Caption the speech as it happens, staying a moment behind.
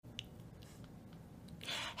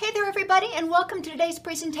Hey there everybody, and welcome to today's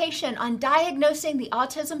presentation on diagnosing the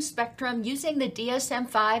autism spectrum using the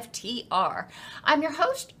DSM-5-TR. I'm your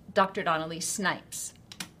host, Dr. Donnelly Snipes.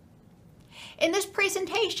 In this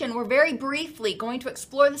presentation, we're very briefly going to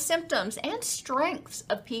explore the symptoms and strengths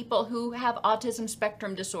of people who have autism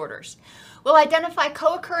spectrum disorders. We'll identify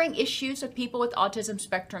co-occurring issues of people with autism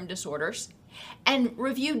spectrum disorders and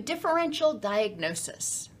review differential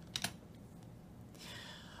diagnosis.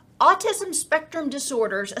 Autism spectrum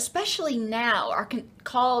disorders, especially now, are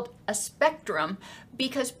called a spectrum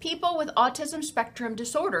because people with autism spectrum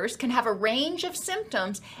disorders can have a range of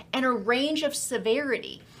symptoms and a range of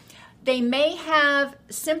severity. They may have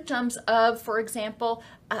symptoms of, for example,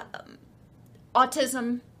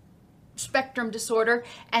 autism spectrum disorder,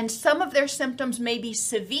 and some of their symptoms may be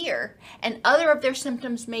severe and other of their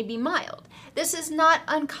symptoms may be mild. This is not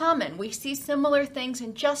uncommon. We see similar things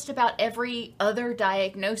in just about every other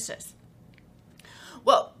diagnosis.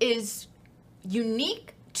 What is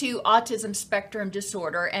unique to autism spectrum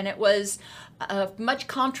disorder, and it was of much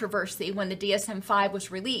controversy when the DSM-5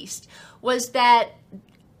 was released, was that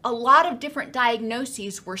a lot of different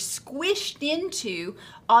diagnoses were squished into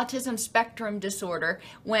autism spectrum disorder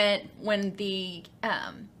when the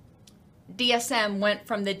DSM went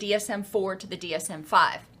from the DSM-4 to the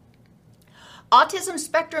DSM-5. Autism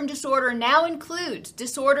spectrum disorder now includes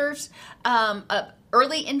disorders of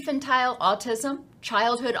early infantile autism,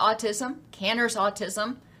 childhood autism, Kanner's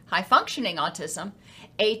autism, high-functioning autism,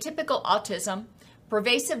 atypical autism,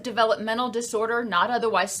 pervasive developmental disorder not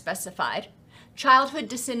otherwise specified, childhood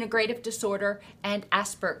disintegrative disorder, and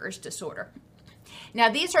Asperger's disorder. Now,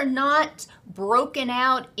 these are not broken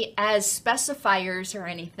out as specifiers or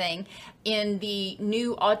anything in the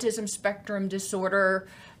new autism spectrum disorder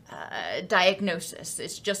diagnosis.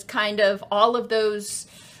 It's just kind of all of those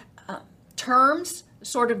terms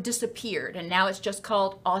sort of disappeared, and now it's just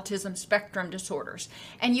called autism spectrum disorders.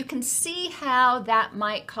 And you can see how that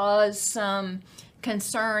might cause some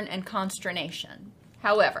concern and consternation.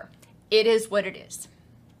 However, it is what it is.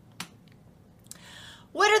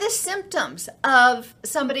 What are the symptoms of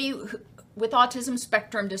somebody with autism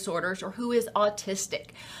spectrum disorders or who is autistic?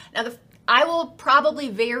 Now, I will probably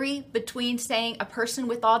vary between saying a person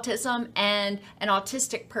with autism and an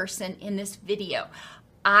autistic person in this video.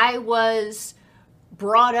 I was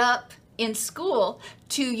brought up in school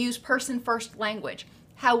to use person-first language.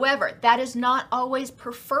 However, that is not always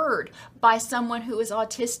preferred by someone who is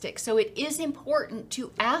autistic. So it is important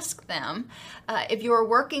to ask them, if you're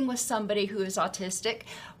working with somebody who is autistic,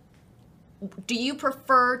 do you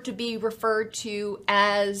prefer to be referred to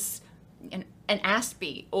as an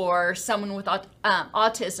ASPE or someone with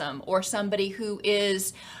autism or somebody who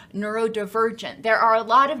is neurodivergent? There are a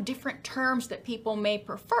lot of different terms that people may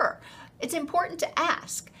prefer. It's important to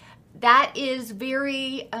ask. That is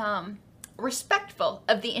very respectful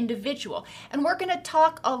of the individual. And we're going to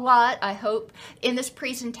talk a lot, I hope, in this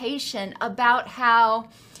presentation about how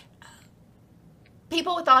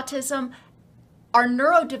people with autism are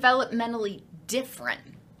neurodevelopmentally different.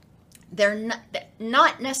 They're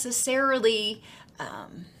not necessarily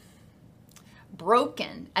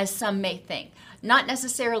broken, as some may think, not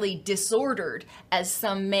necessarily disordered, as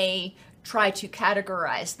some may try to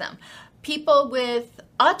categorize them. People with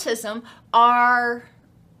autism are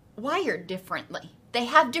wired differently. They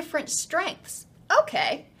have different strengths.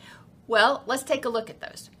 Okay, well, let's take a look at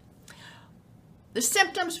those. The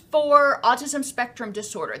symptoms for autism spectrum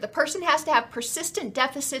disorder. The person has to have persistent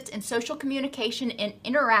deficits in social communication and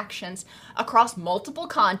interactions across multiple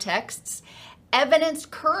contexts,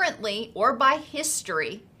 evidenced currently or by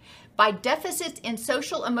history by deficits in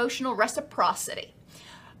social emotional reciprocity.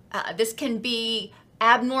 This can be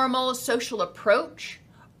abnormal social approach,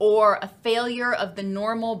 or a failure of the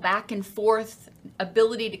normal back and forth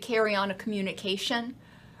ability to carry on a communication,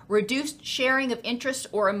 reduced sharing of interests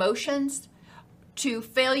or emotions, to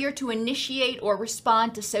failure to initiate or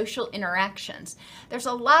respond to social interactions. There's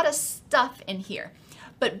a lot of stuff in here,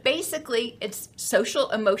 but basically it's social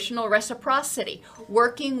emotional reciprocity,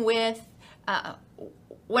 working with,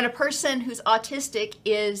 when a person who's autistic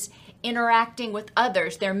is interacting with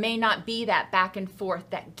others, there may not be that back and forth,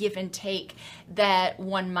 that give and take that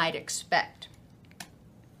one might expect.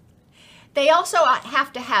 They also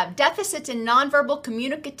have to have deficits in nonverbal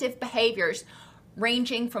communicative behaviors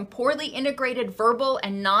ranging from poorly integrated verbal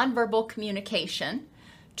and nonverbal communication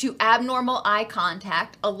to abnormal eye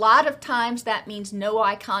contact. A lot of times that means no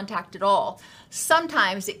eye contact at all.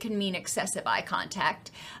 Sometimes it can mean excessive eye contact.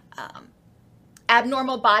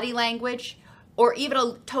 Abnormal body language, or even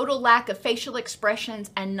a total lack of facial expressions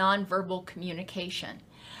and nonverbal communication.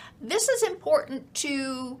 This is important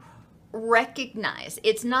to recognize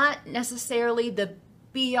it's not necessarily the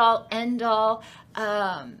be-all, end-all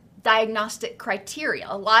diagnostic criteria.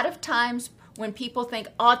 A lot of times when people think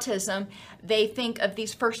autism, they think of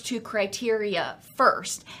these first two criteria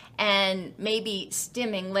first and maybe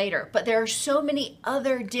stimming later. But there are so many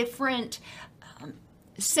other different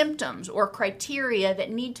symptoms or criteria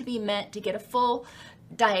that need to be met to get a full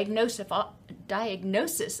diagnosis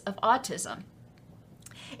of autism.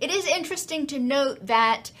 It is interesting to note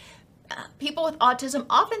that people with autism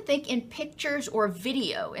often think in pictures or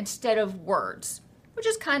video instead of words, which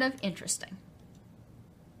is kind of interesting.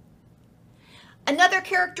 Another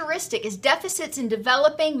characteristic is deficits in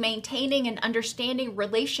developing, maintaining, and understanding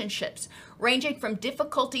relationships, ranging from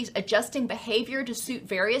difficulties adjusting behavior to suit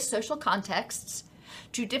various social contexts,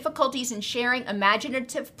 to difficulties in sharing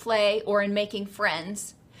imaginative play or in making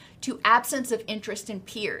friends, to absence of interest in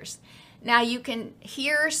peers. Now you can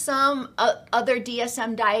hear some other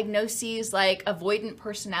DSM diagnoses like avoidant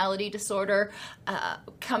personality disorder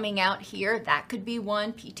coming out here. That could be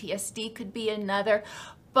one. PTSD could be another.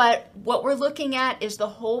 But what we're looking at is the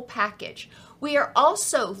whole package. We are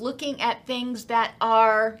also looking at things that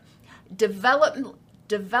are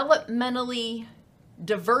developmentally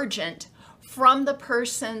divergent from the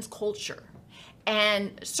person's culture.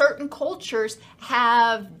 And certain cultures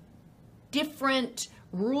have different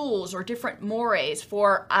rules or different mores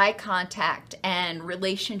for eye contact and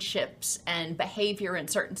relationships and behavior in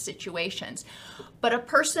certain situations. But a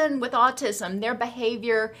person with autism, their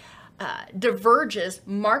behavior diverges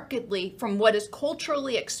markedly from what is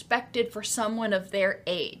culturally expected for someone of their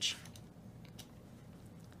age.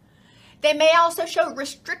 They may also show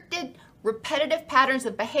restricted, repetitive patterns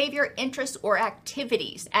of behavior, interests, or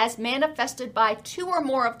activities as manifested by two or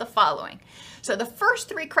more of the following. So the first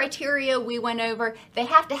three criteria we went over, they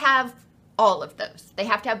have to have all of those. They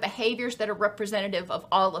have to have behaviors that are representative of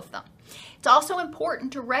all of them. It's also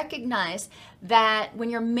important to recognize that when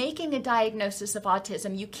you're making a diagnosis of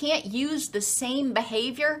autism, you can't use the same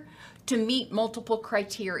behavior to meet multiple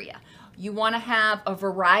criteria. You want to have a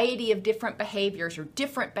variety of different behaviors or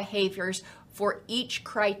different behaviors for each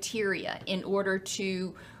criteria in order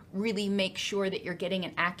to really make sure that you're getting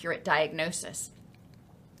an accurate diagnosis.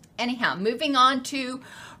 Anyhow, moving on to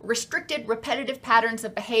restricted repetitive patterns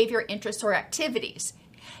of behavior, interests, or activities.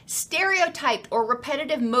 Stereotyped or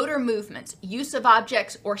repetitive motor movements, use of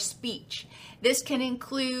objects, or speech. This can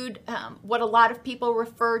include what a lot of people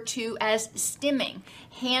refer to as stimming,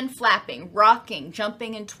 hand flapping, rocking,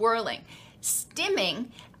 jumping, and twirling.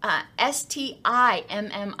 Stimming, S-T-I-M-M-I-N-G,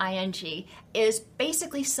 is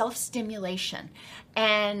basically self-stimulation.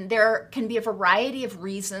 And there can be a variety of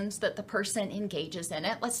reasons that the person engages in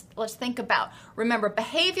it. Let's think about, remember,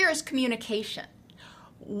 behavior is communication.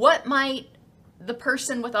 What might the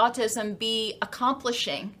person with autism be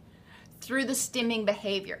accomplishing through the stimming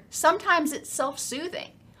behavior? Sometimes it's self-soothing.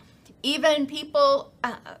 Even people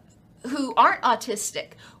who aren't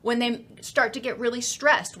autistic, when they start to get really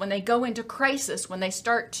stressed, when they go into crisis, when they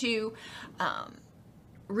start to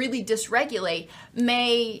really dysregulate,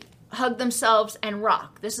 may hug themselves and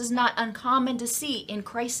rock. This is not uncommon to see in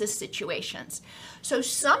crisis situations. So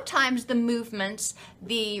sometimes the movements,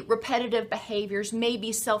 the repetitive behaviors may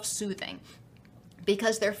be self-soothing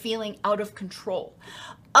because they're feeling out of control.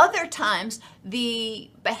 Other times, the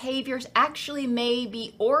behaviors actually may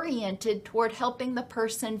be oriented toward helping the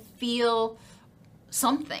person feel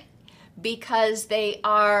something because they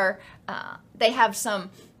have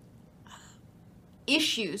some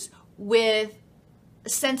issues with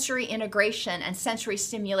sensory integration and sensory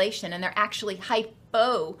stimulation, and they're actually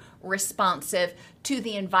hypo-responsive to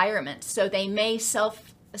the environment. So they may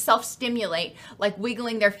self-stimulate, like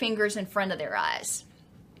wiggling their fingers in front of their eyes.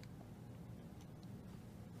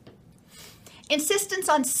 Insistence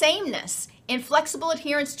on sameness, inflexible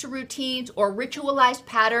adherence to routines or ritualized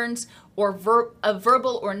patterns or of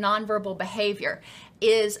verbal or nonverbal behavior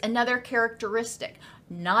is another characteristic.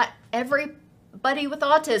 Not everybody with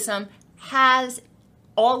autism has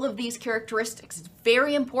all of these characteristics. It's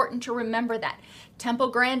very important to remember that. Temple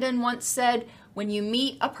Grandin once said, when you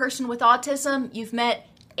meet a person with autism, you've met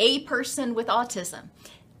a person with autism.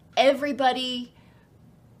 Everybody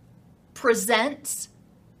presents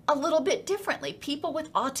a little bit differently. People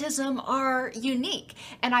with autism are unique.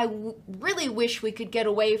 And I really wish we could get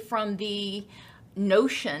away from the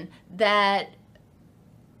notion that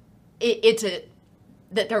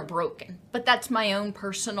that they're broken. But that's my own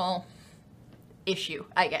personal issue,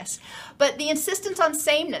 I guess. But the insistence on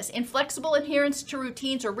sameness, inflexible adherence to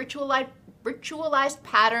routines or ritualized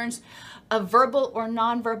patterns of verbal or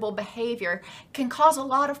nonverbal behavior can cause a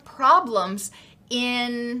lot of problems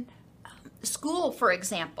in school, for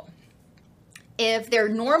example. If their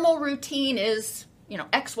normal routine is,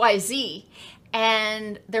 XYZ,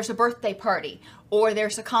 and there's a birthday party, or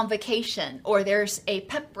there's a convocation, or there's a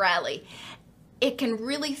pep rally, it can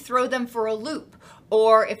really throw them for a loop.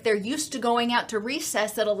 Or if they're used to going out to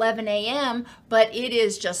recess at 11 a.m., but it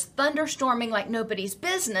is just thunderstorming like nobody's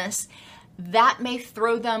business, that may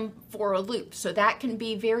throw them for a loop. So that can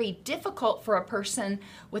be very difficult for a person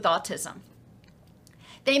with autism.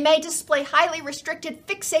 They may display highly restricted,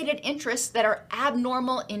 fixated interests that are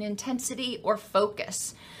abnormal in intensity or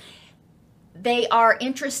focus. They are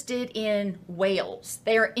interested in whales.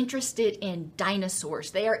 They are interested in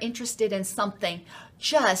dinosaurs. They are interested in something,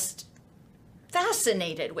 just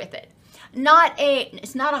fascinated with it.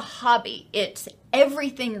 It's not a hobby. It's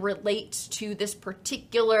everything relates to this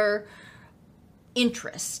particular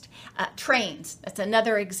interest. Trains, that's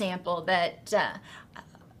another example that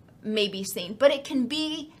may be seen, but it can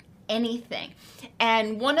be anything.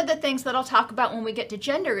 And one of the things that I'll talk about when we get to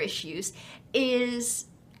gender issues is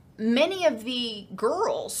many of the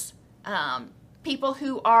girls, people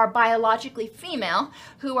who are biologically female,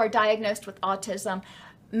 who are diagnosed with autism,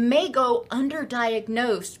 may go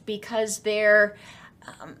underdiagnosed because their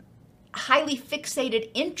highly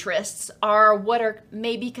fixated interests are what are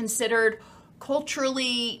maybe considered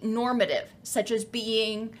culturally normative, such as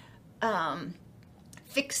being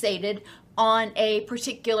fixated on a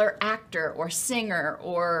particular actor or singer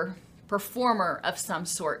or performer of some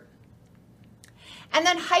sort. And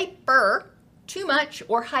then hyper, too much,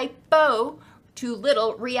 or hypo, too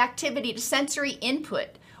little, reactivity to sensory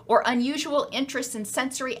input or unusual interest in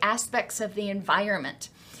sensory aspects of the environment.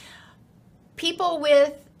 People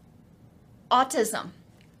with autism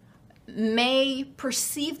may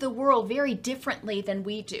perceive the world very differently than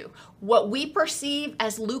we do. What we perceive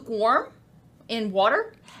as lukewarm in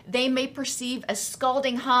water, they may perceive as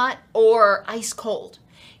scalding hot or ice cold.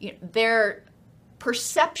 Their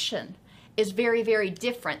perception is very, very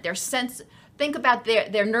different. Think about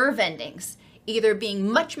their nerve endings, either being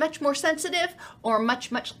much, much more sensitive or much,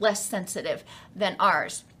 much less sensitive than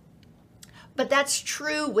ours. But that's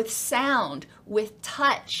true with sound, with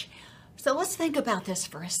touch. So let's think about this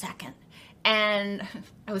for a second. And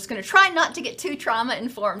I was going to try not to get too trauma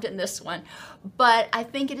informed in this one, but I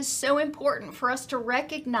think it is so important for us to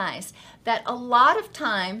recognize that a lot of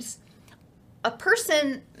times a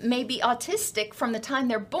person may be autistic from the time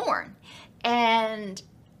they're born. And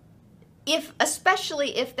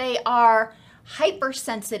especially if they are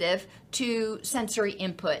hypersensitive to sensory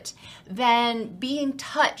input, then being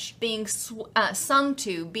touched, being sung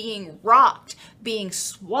to, being rocked, being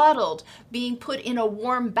swaddled, being put in a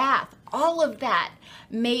warm bath, all of that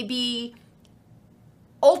may be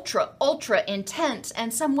ultra intense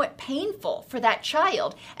and somewhat painful for that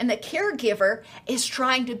child. And the caregiver is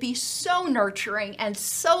trying to be so nurturing and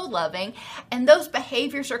so loving, and those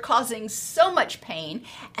behaviors are causing so much pain,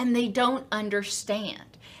 and they don't understand.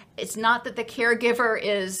 It's not that the caregiver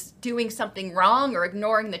is doing something wrong or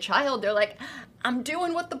ignoring the child. They're like, I'm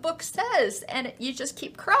doing what the book says, and you just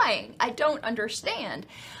keep crying. I don't understand.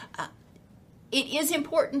 It is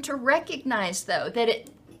important to recognize, though, that it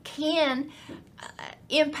can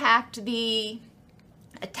impact the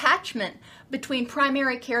attachment between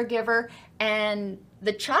primary caregiver and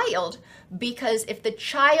the child, because if the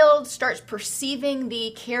child starts perceiving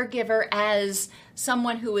the caregiver as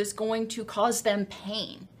someone who is going to cause them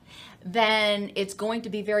pain, then it's going to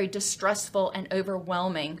be very distressful and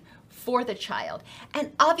overwhelming for the child.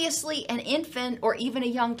 And obviously an infant or even a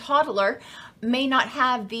young toddler may not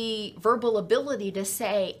have the verbal ability to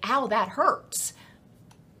say, ow, that hurts.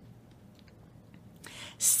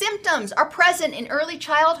 Symptoms are present in early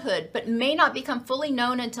childhood, but may not become fully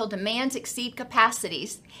known until demands exceed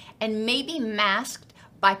capacities and may be masked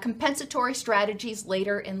by compensatory strategies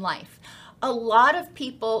later in life. A lot of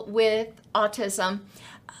people with autism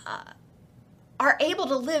are able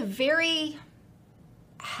to live very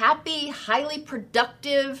happy, highly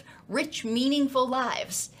productive, rich, meaningful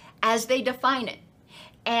lives as they define it.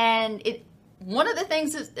 And one of the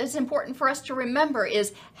things that's important for us to remember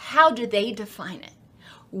is, how do they define it?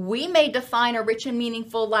 We may define a rich and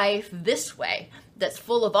meaningful life this way, that's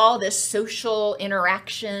full of all this social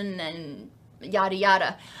interaction and yada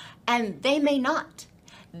yada, and they may not.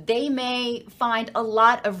 They may find a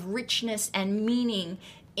lot of richness and meaning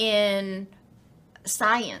in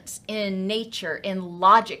science, in nature, in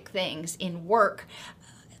logic things, in work.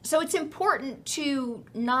 So it's important to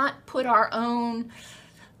not put our own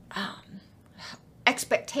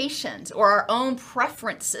expectations or our own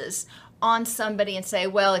preferences on somebody and say,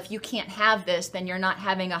 well, if you can't have this, then you're not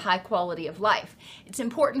having a high quality of life. It's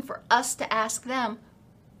important for us to ask them,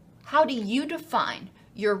 how do you define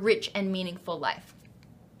your rich and meaningful life.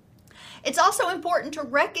 It's also important to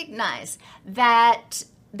recognize that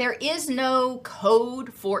there is no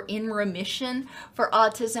code for in remission for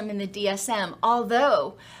autism in the DSM,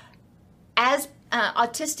 although as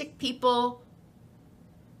autistic people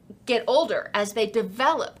get older, as they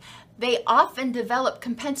develop, they often develop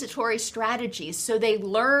compensatory strategies, so they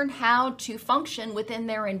learn how to function within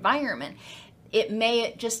their environment. It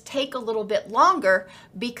may just take a little bit longer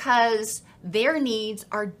because their needs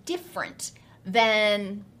are different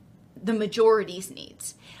than the majority's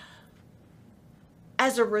needs.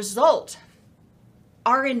 As a result,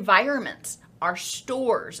 our environments, our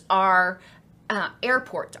stores, our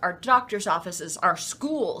airports, our doctor's offices, our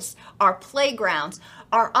schools, our playgrounds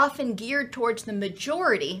are often geared towards the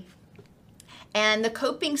majority, and the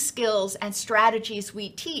coping skills and strategies we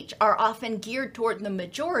teach are often geared toward the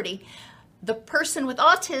majority. The person with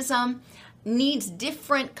autism needs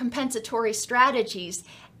different compensatory strategies,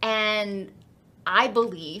 and I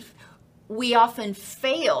believe we often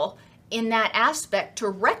fail in that aspect to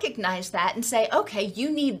recognize that and say, okay, you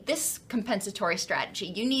need this compensatory strategy,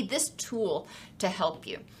 you need this tool to help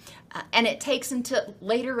you. And it takes until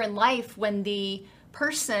later in life when the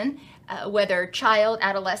person, whether child,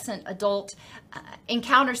 adolescent, adult,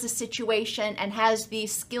 encounters a situation and has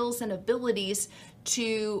these skills and abilities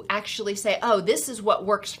to actually say, oh, this is what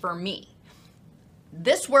works for me.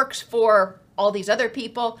 This works for all these other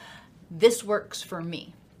people. This works for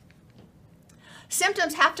me.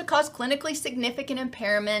 Symptoms have to cause clinically significant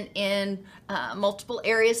impairment in multiple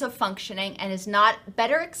areas of functioning and is not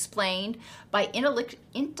better explained by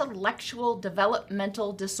intellectual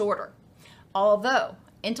developmental disorder. Although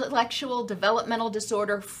intellectual developmental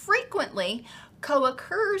disorder frequently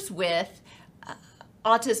co-occurs with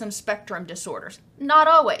autism spectrum disorders. Not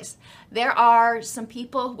always. There are some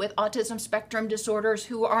people with autism spectrum disorders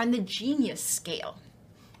who are on the genius scale.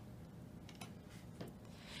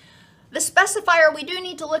 The specifier we do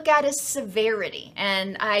need to look at is severity,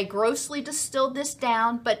 and I grossly distilled this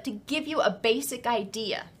down, but to give you a basic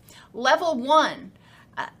idea, level 1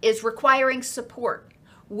 is requiring support.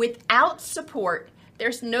 Without support,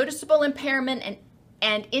 there's noticeable impairment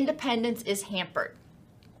and independence is hampered.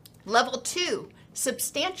 Level 2,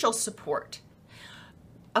 substantial support.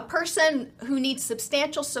 A person who needs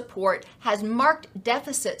substantial support has marked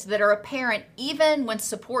deficits that are apparent even when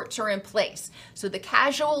supports are in place. So the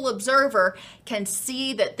casual observer can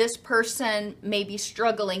see that this person may be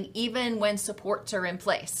struggling even when supports are in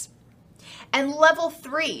place. And level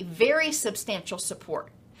 3, very substantial support.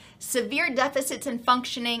 Severe deficits in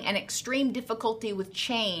functioning and extreme difficulty with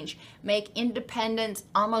change make independence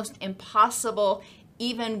almost impossible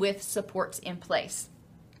even with supports in place.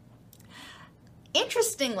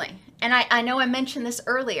 Interestingly, and I know I mentioned this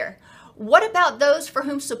earlier, what about those for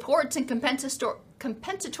whom supports and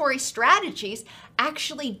compensatory strategies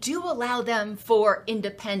actually do allow them for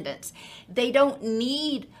independence? They don't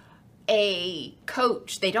need a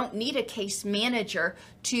coach, they don't need a case manager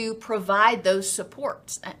to provide those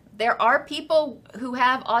supports. There are people who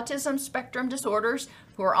have autism spectrum disorders,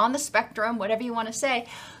 who are on the spectrum, whatever you want to say,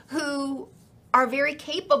 who are very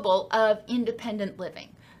capable of independent living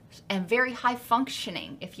and very high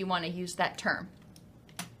functioning, if you want to use that term.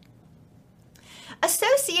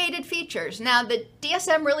 Associated features. Now, the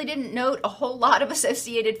DSM really didn't note a whole lot of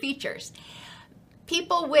associated features.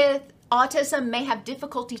 People with autism may have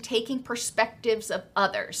difficulty taking perspectives of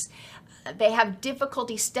others. They have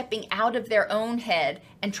difficulty stepping out of their own head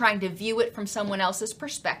and trying to view it from someone else's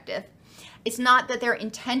perspective. It's not that they're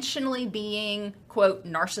intentionally being, quote,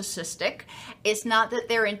 narcissistic. It's not that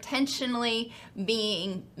they're intentionally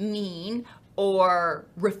being mean or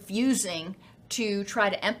refusing to try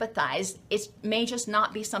to empathize. It may just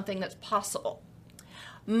not be something that's possible.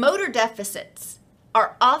 Motor deficits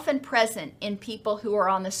are often present in people who are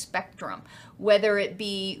on the spectrum, whether it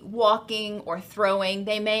be walking or throwing.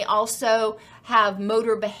 They may also have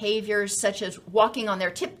motor behaviors such as walking on their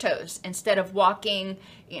tiptoes instead of walking,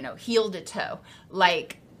 heel to toe,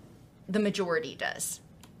 like the majority does.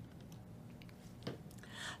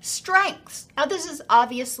 Strengths. Now, this is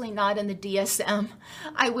obviously not in the DSM.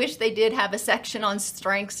 I wish they did have a section on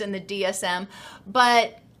strengths in the DSM,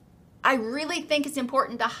 but I really think it's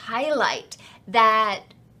important to highlight that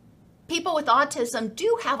people with autism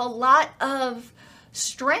do have a lot of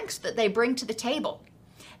strengths that they bring to the table.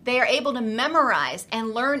 They are able to memorize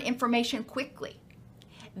and learn information quickly.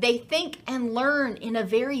 They think and learn in a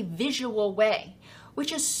very visual way,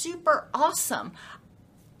 which is super awesome.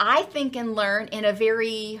 I think and learn in a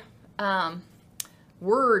very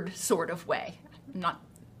word sort of way. I'm not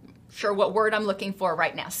sure what word I'm looking for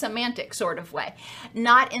right now, semantic sort of way,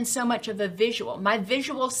 not in so much of a visual. My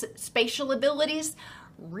visual spatial abilities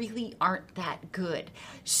really aren't that good.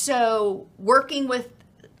 So working with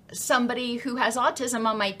somebody who has autism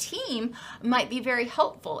on my team might be very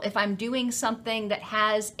helpful if I'm doing something that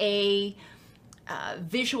has a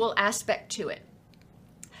visual aspect to it.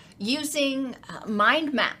 Using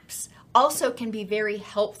mind maps also can be very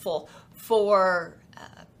helpful for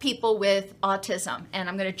people with autism. And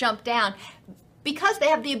I'm going to jump down because they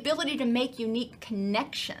have the ability to make unique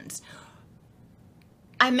connections.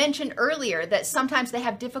 I mentioned earlier that sometimes they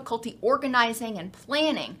have difficulty organizing and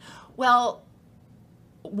planning. Well,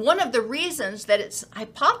 one of the reasons that it's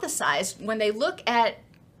hypothesized when they look at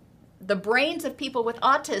the brains of people with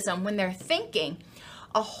autism, when they're thinking,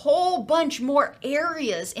 a whole bunch more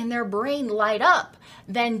areas in their brain light up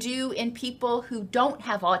than do in people who don't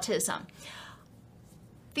have autism.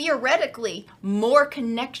 Theoretically, more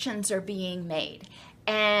connections are being made,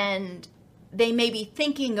 and they may be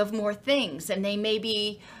thinking of more things, and they may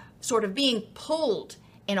be sort of being pulled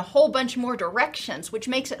in a whole bunch more directions, which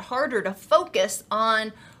makes it harder to focus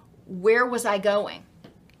on where was I going.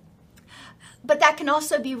 But that can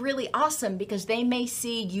also be really awesome because they may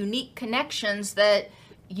see unique connections that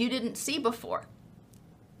you didn't see before.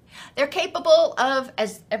 They're capable of,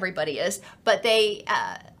 as everybody is, but they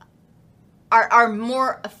are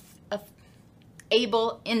more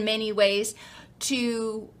able in many ways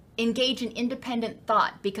to engage in independent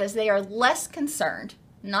thought because they are less concerned,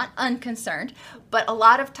 not unconcerned, but a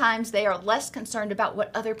lot of times they are less concerned about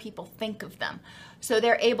what other people think of them. So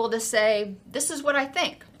they're able to say, this is what I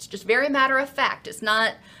think. It's just very matter of fact. It's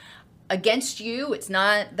not against you. It's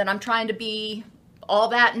not that I'm trying to be all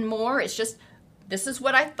that and more. It's just, this is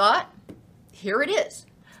what I thought. Here it is.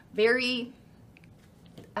 Very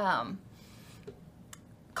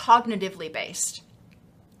cognitively based.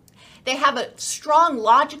 They have a strong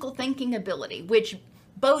logical thinking ability, which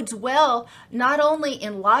bodes well not only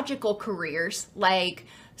in logical careers like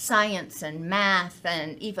science and math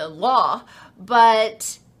and even law,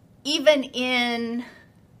 but even in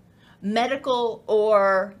medical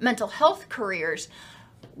or mental health careers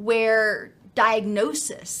where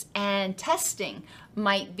diagnosis and testing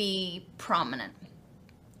might be prominent.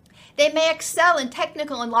 They may excel in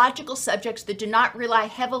technical and logical subjects that do not rely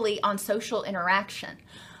heavily on social interaction.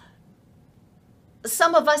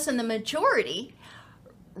 Some of us in the majority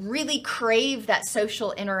really crave that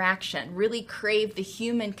social interaction, really crave the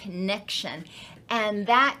human connection, and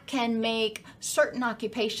that can make certain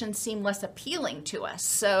occupations seem less appealing to us.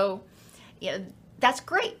 So, that's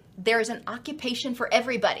great. There's an occupation for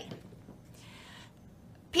everybody.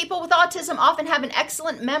 People with autism often have an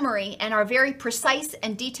excellent memory and are very precise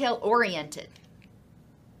and detail-oriented.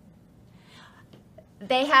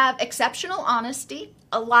 They have exceptional honesty.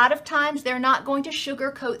 A lot of times they're not going to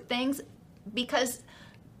sugarcoat things because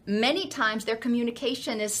many times their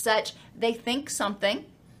communication is such, they think something,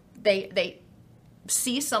 they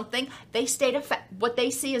see something, they state what they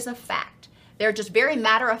see as a fact. They're just very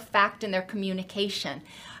matter of fact in their communication.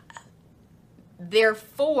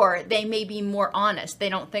 Therefore, they may be more honest. They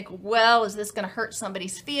don't think, well, is this going to hurt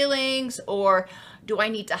somebody's feelings? Or do I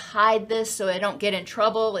need to hide this so I don't get in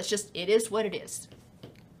trouble? It's just, it is what it is.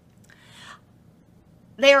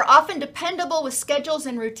 They are often dependable with schedules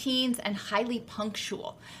and routines and highly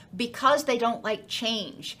punctual. Because they don't like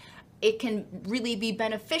change, it can really be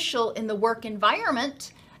beneficial in the work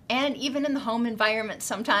environment and even in the home environment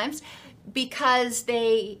sometimes because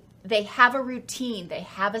they have a routine, they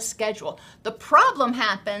have a schedule. The problem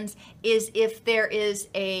happens is if there is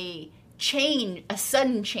a change, a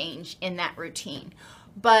sudden change in that routine.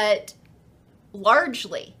 But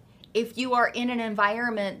largely, if you are in an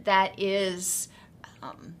environment that is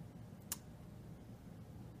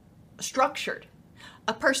structured,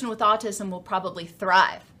 a person with autism will probably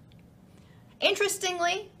thrive.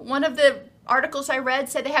 Interestingly, one of the articles I read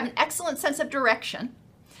said they have an excellent sense of direction,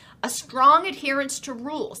 a strong adherence to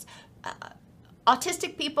rules.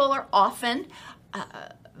 Autistic people are often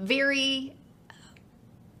very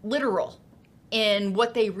literal in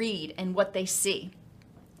what they read and what they see.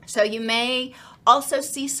 So you may also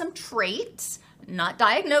see some traits, not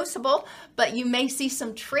diagnosable, but you may see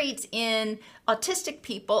some traits in autistic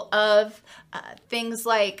people of things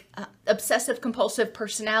like obsessive compulsive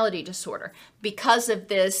personality disorder because of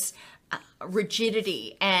this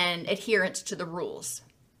rigidity and adherence to the rules.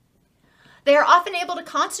 They are often able to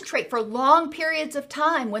concentrate for long periods of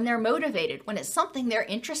time when they're motivated. When it's something they're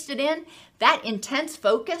interested in, that intense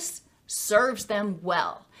focus serves them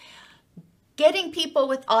well. Getting people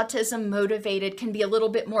with autism motivated can be a little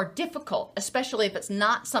bit more difficult, especially if it's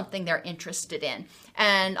not something they're interested in.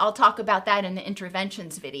 And I'll talk about that in the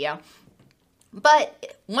interventions video.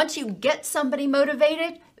 But once you get somebody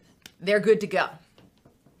motivated, they're good to go.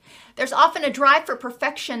 There's often a drive for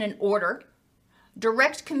perfection and order,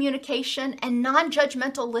 direct communication, and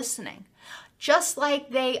non-judgmental listening. Just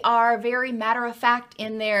like they are very matter-of-fact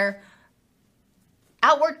in their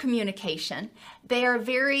outward communication, they are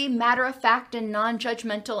very matter-of-fact and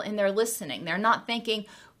non-judgmental in their listening. They're not thinking,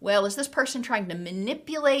 well, is this person trying to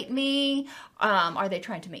manipulate me? Are they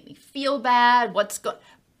trying to make me feel bad?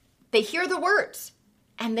 They hear the words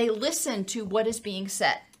and they listen to what is being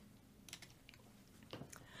said.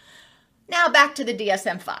 Now back to the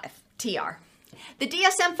DSM-5 TR. The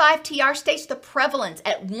DSM-5 TR states the prevalence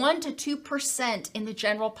at 1 to 2% in the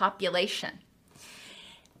general population.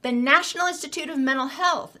 The National Institute of Mental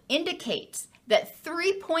Health indicates that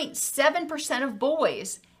 3.7% of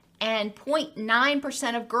boys and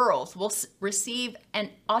 0.9% of girls will receive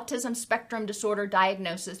an autism spectrum disorder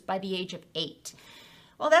diagnosis by the age of 8.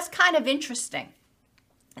 Well, that's kind of interesting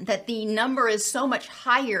that the number is so much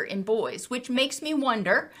higher in boys, which makes me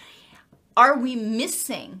wonder, are we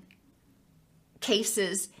missing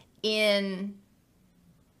cases in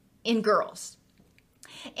girls?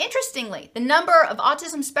 Interestingly, the number of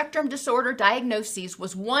autism spectrum disorder diagnoses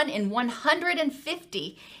was 1 in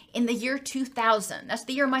 150 in the year 2000. That's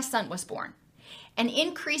the year my son was born. And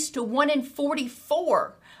increased to 1 in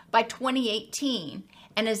 44 by 2018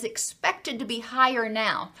 and is expected to be higher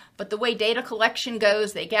now. But the way data collection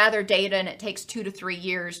goes, they gather data and it takes 2 to 3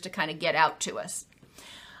 years to kind of get out to us.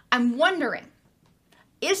 I'm wondering,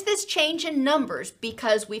 is this change in numbers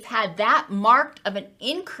because we've had that marked of an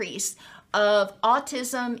increase of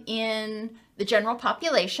autism in the general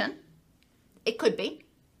population? It could be.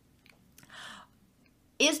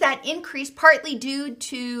 Is that increase partly due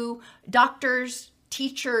to doctors,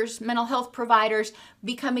 teachers, mental health providers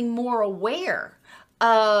becoming more aware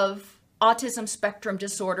of autism spectrum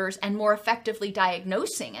disorders and more effectively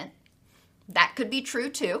diagnosing it? That could be true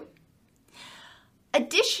too.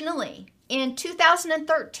 Additionally, in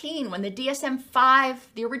 2013, when the DSM-5,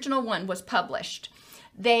 the original one, was published,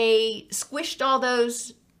 they squished all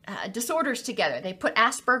those disorders together. They put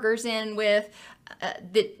Asperger's in with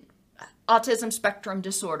the autism spectrum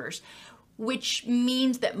disorders, which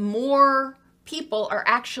means that more people are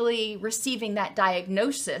actually receiving that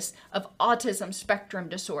diagnosis of autism spectrum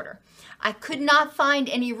disorder. I could not find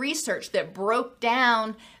any research that broke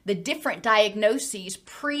down the different diagnoses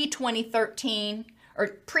pre-2013 or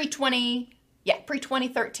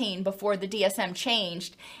pre-2013 before the DSM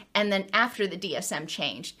changed, and then after the DSM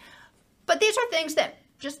changed. But these are things that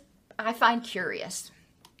just I find curious.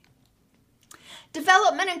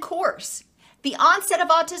 Development and course. The onset of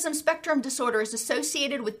autism spectrum disorder is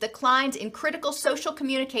associated with declines in critical social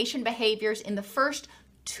communication behaviors in the first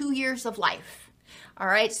 2 years of life. All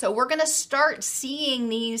right, so we're going to start seeing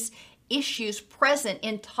these issues present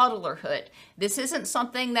in toddlerhood. This isn't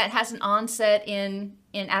something that has an onset in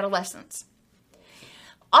adolescence.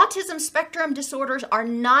 Autism spectrum disorders are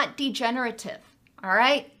not degenerative. All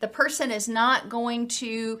right, the person is not going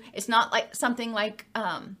to, it's not like something like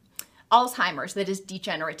Alzheimer's that is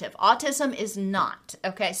degenerative. Autism is not.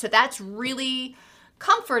 Okay, so that's really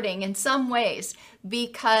comforting in some ways,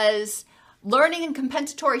 because learning and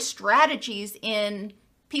compensatory strategies in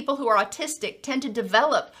people who are autistic tend to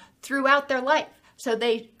develop throughout their life. So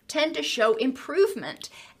they tend to show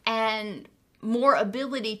improvement and more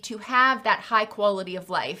ability to have that high quality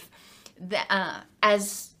of life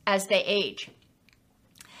as they age.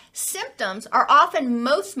 Symptoms are often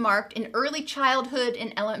most marked in early childhood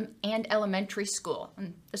and elementary school.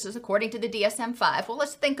 And this is according to the DSM-5. Well,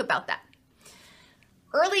 let's think about that.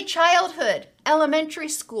 Early childhood, elementary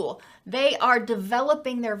school, they are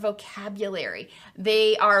developing their vocabulary.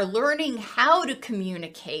 They are learning how to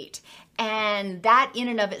communicate, and that in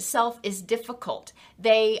and of itself is difficult.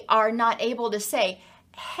 They are not able to say,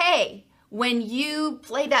 hey, when you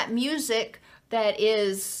play that music that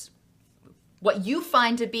is what you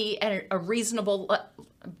find to be a reasonable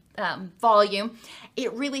volume,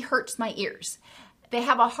 it really hurts my ears. They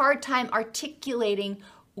have a hard time articulating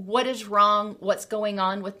what is wrong, what's going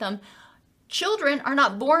on with them. Children are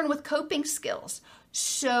not born with coping skills.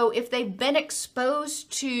 So if they've been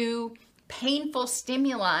exposed to painful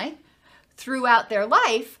stimuli throughout their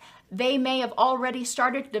life, they may have already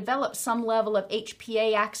started to develop some level of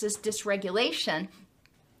HPA axis dysregulation.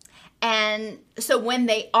 And so when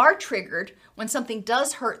they are triggered, when something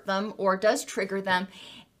does hurt them or does trigger them,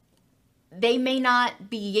 they may not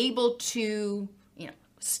be able to,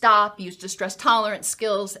 stop, use distress tolerance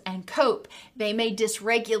skills, and cope. They may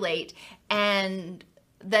dysregulate, and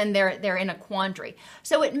then they're in a quandary.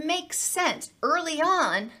 So it makes sense early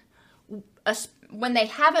on, when they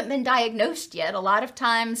haven't been diagnosed yet. A lot of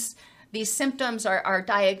times these symptoms are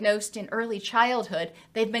diagnosed in early childhood.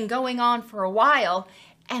 They've been going on for a while,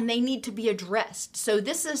 and they need to be addressed. So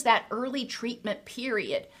this is that early treatment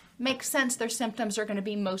period. Makes sense their symptoms are going to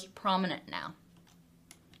be most prominent now.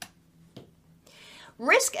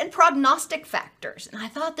 Risk and prognostic factors. And I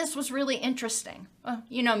thought this was really interesting. Well,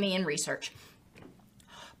 you know me in research.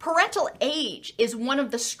 Parental age is one of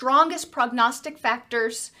the strongest prognostic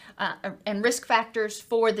factors and risk factors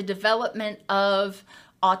for the development of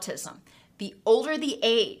autism. The older the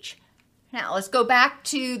age. Now, let's go back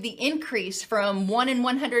to the increase from 1 in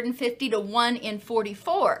 150 to 1 in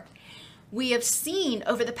 44. We have seen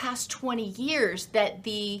over the past 20 years that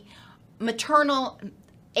the maternal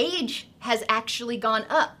age has actually gone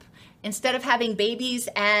up. Instead of having babies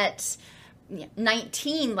at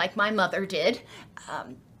 19 like my mother did,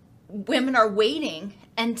 women are waiting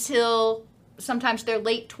until sometimes their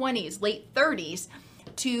late 20s, late 30s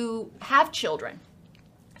to have children.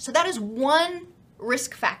 So that is one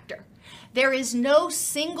risk factor. There is no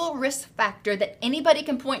single risk factor that anybody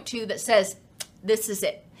can point to that says, this is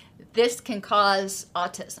it. This can cause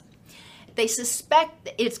autism. They suspect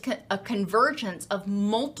it's a convergence of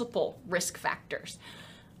multiple risk factors.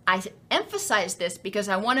 I emphasize this because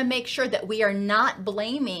I want to make sure that we are not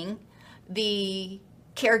blaming the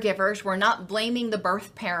caregivers. We're not blaming the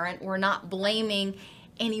birth parent. We're not blaming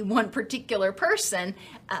any one particular person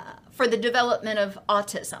for the development of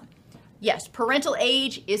autism. Yes, parental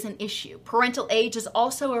age is an issue. Parental age is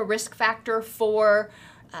also a risk factor for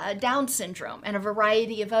Down syndrome and a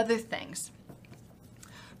variety of other things.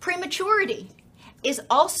 Prematurity is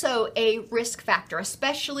also a risk factor,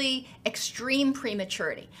 especially extreme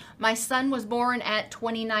prematurity. My son was born at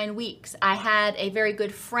 29 weeks. I had a very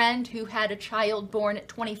good friend who had a child born at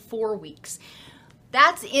 24 weeks.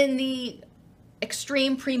 That's in the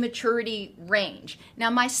extreme prematurity range. Now,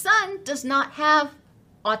 my son does not have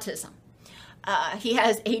autism. He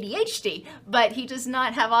has ADHD, but he does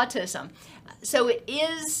not have autism. So it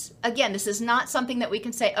is, again, this is not something that we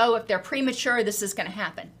can say, oh, if they're premature, this is going to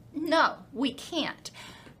happen. No, we can't.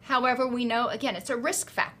 However, we know, again, it's a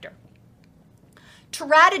risk factor.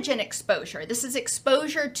 Teratogen exposure. This is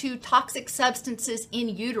exposure to toxic substances in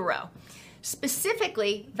utero,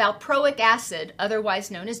 specifically valproic acid,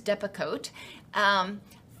 otherwise known as Depakote,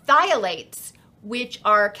 phthalates, which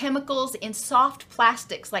are chemicals in soft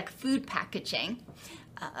plastics like food packaging.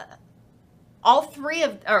 Both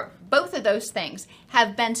of those things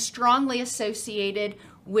have been strongly associated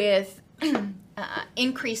with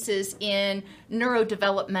increases in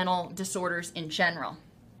neurodevelopmental disorders in general.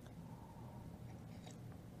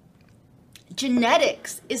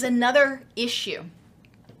 Genetics is another issue.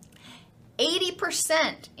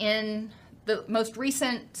 80% in the most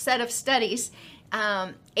recent set of studies,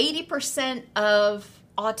 80% of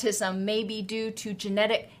autism may be due to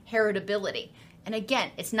genetic heritability. And again,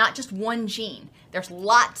 it's not just one gene. There's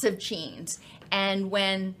lots of genes. And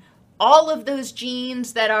when all of those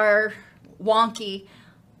genes that are wonky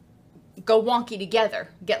go wonky together,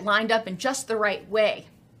 get lined up in just the right way,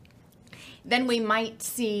 then we might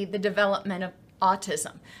see the development of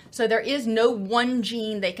autism. So there is no one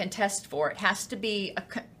gene they can test for. It has to be a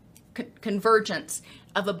convergence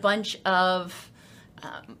of a bunch of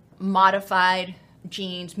modified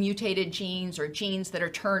genes, mutated genes, or genes that are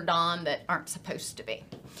turned on that aren't supposed to be.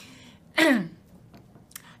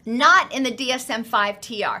 Not in the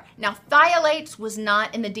DSM-5-TR. Now, phthalates was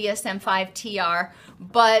not in the DSM-5-TR,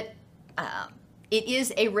 but it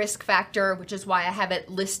is a risk factor, which is why I have it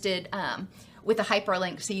listed with a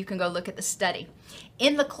hyperlink so you can go look at the study.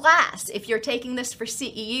 In the class, if you're taking this for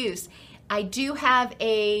CEUs, I do have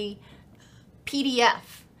a PDF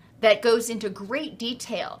that goes into great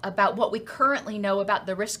detail about what we currently know about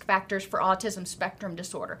the risk factors for autism spectrum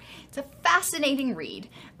disorder. It's a fascinating read,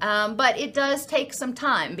 but it does take some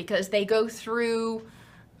time because they go through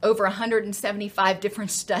over 175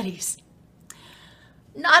 different studies.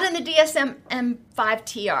 Not in the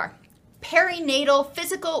DSM-5-TR. Perinatal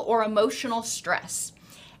physical or emotional stress.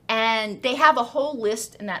 And they have a whole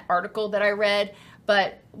list in that article that I read,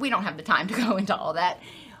 but we don't have the time to go into all that.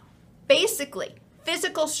 Basically,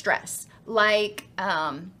 physical stress like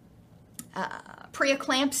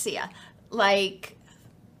preeclampsia, like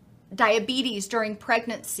diabetes during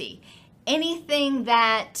pregnancy, anything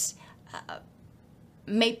that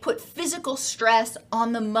may put physical stress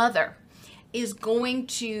on the mother is going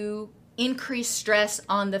to increase stress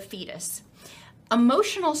on the fetus.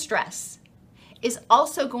 Emotional stress is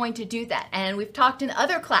also going to do that. And we've talked in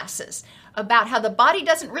other classes about how the body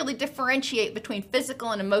doesn't really differentiate between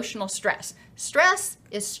physical and emotional stress. Stress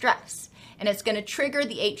is stress, and it's going to trigger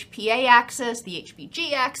the HPA axis, the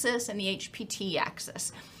HPG axis, and the HPT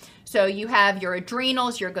axis. So you have your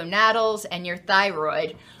adrenals, your gonadals, and your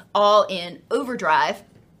thyroid all in overdrive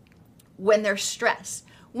when there's stress.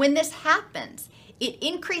 When this happens, it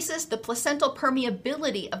increases the placental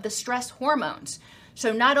permeability of the stress hormones.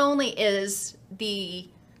 So not only is the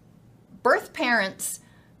birth parent's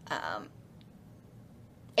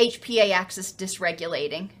HPA axis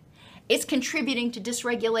dysregulating, it's contributing to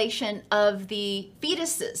dysregulation of the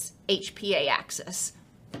fetus's HPA axis,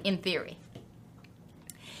 in theory.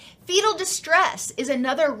 Fetal distress is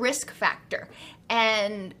another risk factor,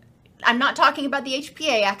 and I'm not talking about the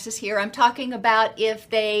HPA axis here. I'm talking about if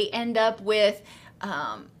they end up with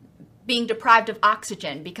being deprived of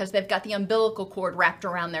oxygen because they've got the umbilical cord wrapped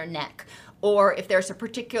around their neck, or if there's a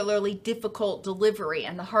particularly difficult delivery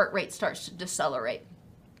and the heart rate starts to decelerate.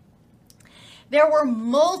 There were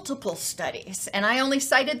multiple studies, and I only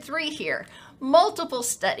cited 3 here, multiple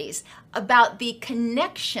studies about the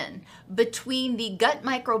connection between the gut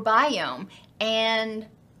microbiome and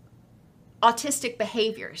autistic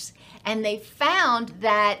behaviors. And they found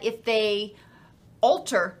that if they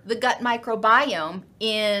alter the gut microbiome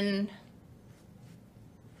in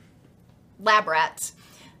lab rats,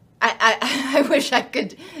 I wish I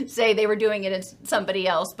could say they were doing it in somebody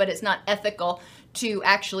else, but it's not ethical to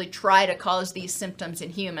actually try to cause these symptoms in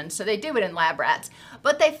humans. So they do it in lab rats.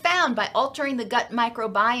 But they found by altering the gut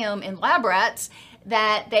microbiome in lab rats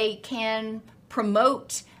that they can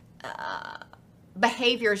promote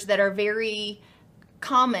behaviors that are very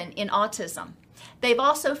common in autism. They've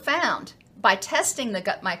also found by testing the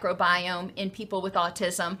gut microbiome in people with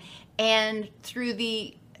autism and through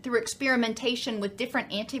experimentation with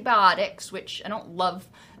different antibiotics, which I don't love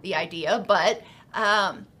the idea, but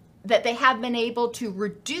that they have been able to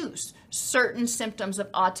reduce certain symptoms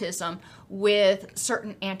of autism with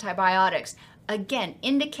certain antibiotics. Again,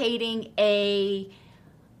 indicating a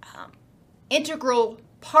integral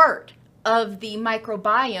part of the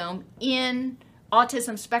microbiome in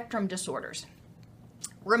autism spectrum disorders.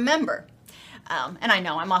 Remember, and I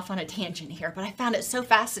know I'm off on a tangent here, but I found it so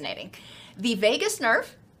fascinating. The vagus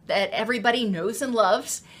nerve that everybody knows and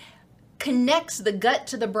loves connects the gut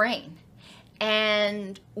to the brain.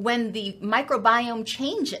 And when the microbiome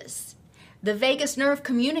changes, the vagus nerve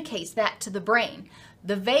communicates that to the brain.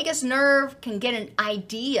 The vagus nerve can get an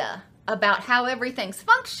idea about how everything's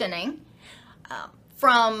functioning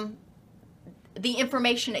from the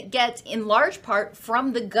information it gets in large part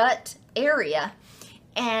from the gut area.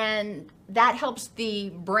 And that helps the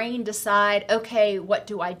brain decide, okay, what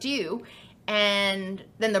do I do? And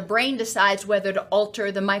then the brain decides whether to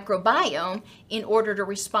alter the microbiome in order to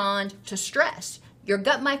respond to stress. Your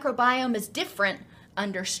gut microbiome is different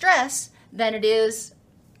under stress than it is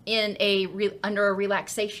in under a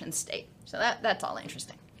relaxation state. So that's all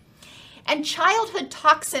interesting. And childhood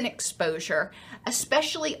toxin exposure,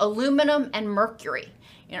 especially aluminum and mercury.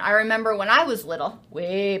 You know, I remember when I was little,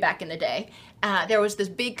 way back in the day, there was this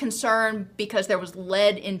big concern because there was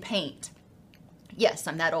lead in paint. Yes,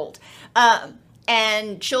 I'm that old.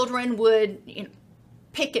 And children would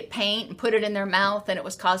pick at paint and put it in their mouth, and it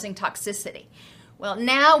was causing toxicity. Well,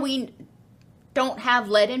 now we don't have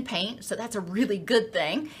lead in paint, so that's a really good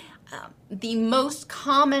thing. The most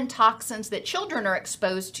common toxins that children are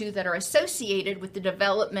exposed to that are associated with the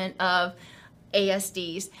development of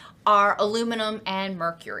ASDs are aluminum and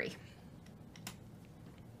mercury.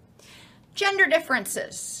 Gender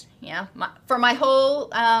differences. Yeah, for my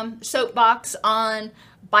whole soapbox on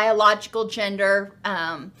biological gender,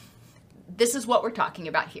 this is what we're talking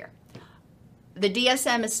about here. The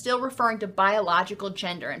DSM is still referring to biological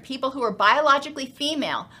gender, and people who are biologically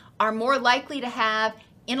female are more likely to have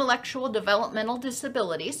intellectual developmental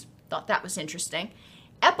disabilities, thought that was interesting,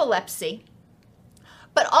 epilepsy,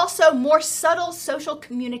 but also more subtle social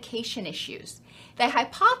communication issues. They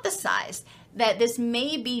hypothesize that this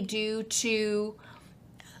may be due to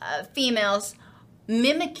females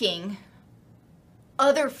mimicking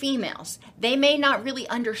other females. They may not really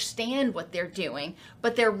understand what they're doing,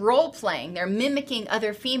 but they're role playing, they're mimicking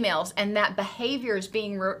other females, and that behavior is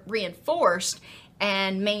being reinforced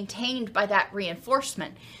and maintained by that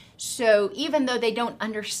reinforcement. So even though they don't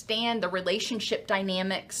understand the relationship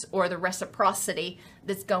dynamics or the reciprocity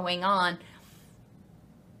that's going on,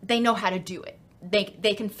 they know how to do it.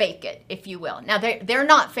 They can fake it, if you will. Now, they're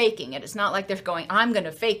not faking it. It's not like they're going, I'm going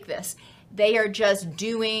to fake this. They are just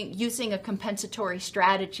using a compensatory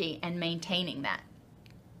strategy and maintaining that.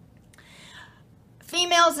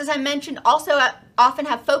 Females, as I mentioned, also often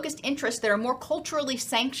have focused interests that are more culturally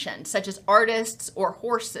sanctioned, such as artists or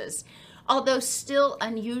horses, although still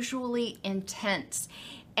unusually intense.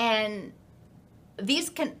 And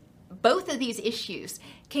both of these issues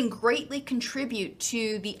can greatly contribute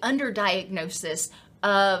to the underdiagnosis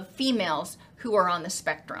of females who are on the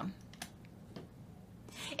spectrum.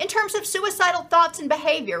 In terms of suicidal thoughts and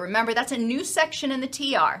behavior, remember that's a new section in the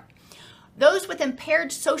TR. Those with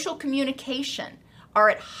impaired social communication are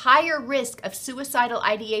at higher risk of suicidal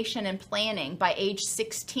ideation and planning by age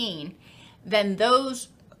 16 than those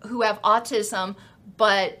who have autism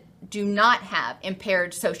but do not have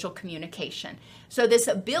impaired social communication. So this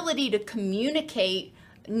ability to communicate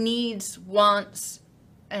needs, wants,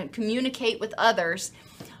 and communicate with others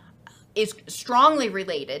is strongly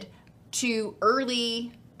related to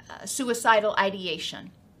early suicidal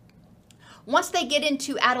ideation. Once they get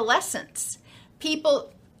into adolescence,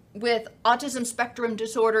 people with autism spectrum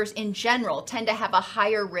disorders in general tend to have a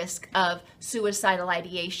higher risk of suicidal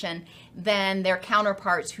ideation than their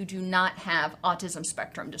counterparts who do not have autism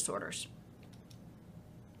spectrum disorders.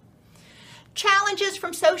 Challenges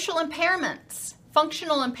from social impairments,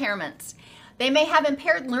 functional impairments. They may have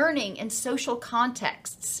impaired learning in social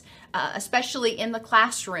contexts, especially in the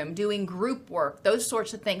classroom, doing group work. Those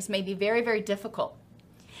sorts of things may be very, very difficult.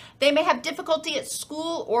 They may have difficulty at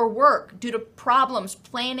school or work due to problems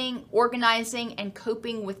planning, organizing, and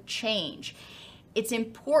coping with change. It's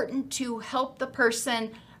important to help the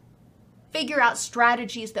person figure out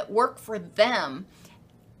strategies that work for them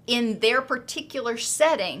in their particular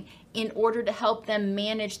setting in order to help them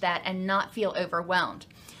manage that and not feel overwhelmed.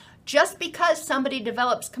 Just because somebody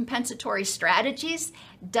develops compensatory strategies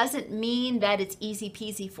doesn't mean that it's easy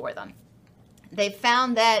peasy for them. They've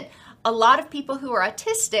found that a lot of people who are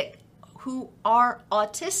autistic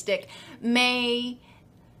may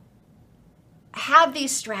have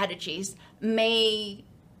these strategies, may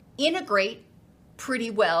integrate pretty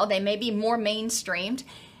well. They may be more mainstreamed.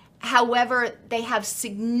 However, they have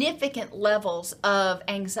significant levels of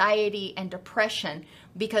anxiety and depression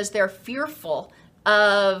because they're fearful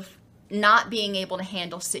of not being able to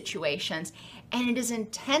handle situations. And it is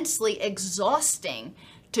intensely exhausting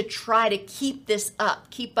to try to keep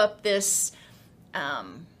up this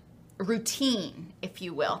routine, if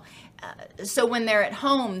you will. So when they're at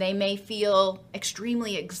home, they may feel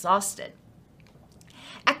extremely exhausted.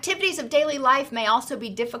 Activities of daily life may also be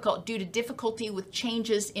difficult due to difficulty with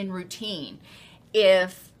changes in routine.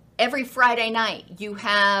 If every Friday night you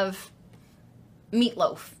have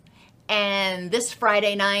meatloaf and this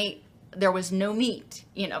Friday night there was no meat,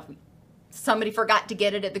 somebody forgot to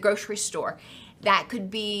get it at the grocery store, that could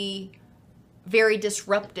be very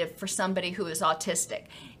disruptive for somebody who is autistic.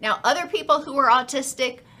 Now, other people who are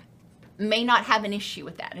autistic may not have an issue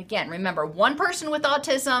with that. Again, remember, one person with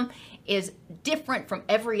autism is different from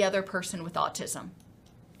every other person with autism.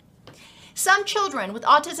 Some children with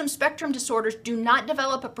autism spectrum disorders do not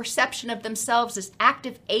develop a perception of themselves as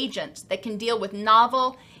active agents that can deal with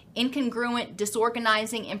novel, incongruent,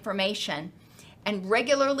 disorganizing information and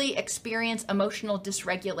regularly experience emotional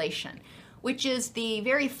dysregulation, which is the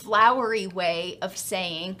very flowery way of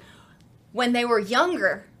saying when they were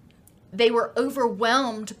younger, they were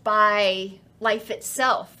overwhelmed by life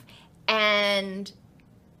itself, and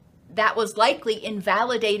that was likely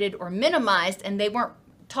invalidated or minimized, and they weren't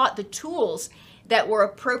taught the tools that were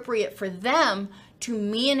appropriate for them to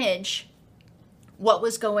manage what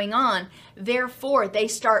was going on. Therefore, they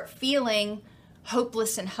start feeling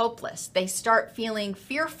hopeless and helpless. They start feeling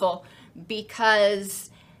fearful because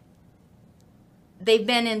they've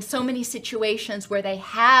been in so many situations where they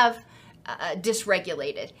have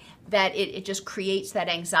dysregulated that it just creates that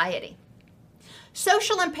anxiety.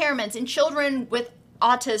 Social impairments in children with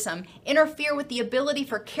autism interfere with the ability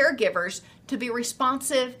for caregivers to be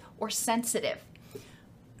responsive or sensitive.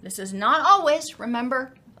 This is not always,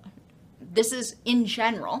 remember, this is in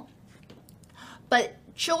general, but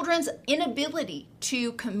children's inability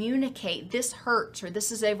to communicate "this hurts" or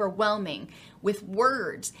 "this is overwhelming" with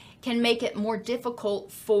words can make it more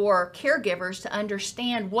difficult for caregivers to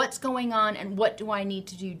understand what's going on and what do I need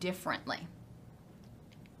to do differently.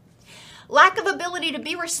 Lack of ability to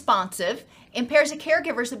be responsive impairs a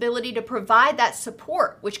caregiver's ability to provide that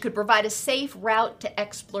support, which could provide a safe route to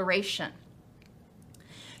exploration.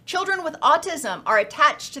 Children with autism are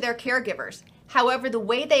attached to their caregivers. However, the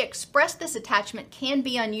way they express this attachment can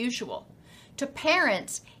be unusual. To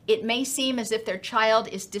parents, it may seem as if their child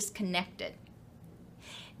is disconnected.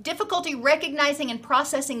 Difficulty recognizing and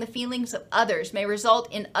processing the feelings of others may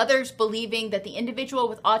result in others believing that the individual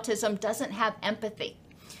with autism doesn't have empathy.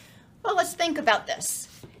 Well, let's think about this.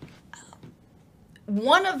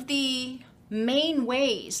 One of the main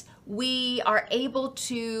ways we are able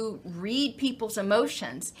to read people's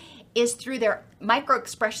emotions is through their micro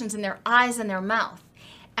expressions in their eyes and their mouth.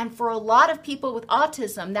 And for a lot of people with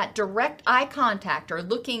autism, that direct eye contact or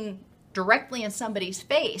looking directly in somebody's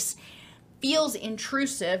face feels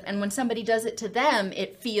intrusive. And when somebody does it to them,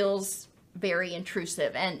 it feels very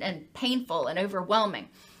intrusive and painful and overwhelming.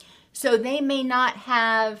 So they may not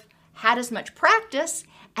have had as much practice,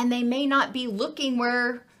 and they may not be looking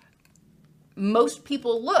where most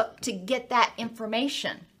people look to get that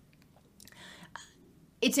information.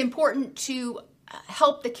 It's important to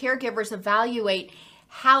help the caregivers evaluate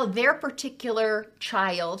how their particular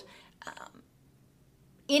child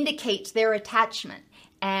indicates their attachment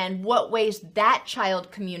and what ways that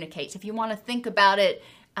child communicates. If you want to think about it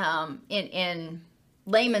in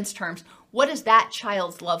layman's terms, what is that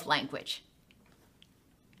child's love language?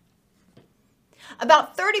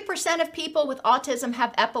 About 30% of people with autism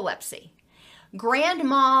have epilepsy. Grand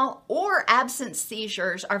mal or absence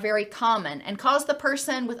seizures are very common and cause the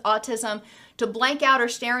person with autism to blank out or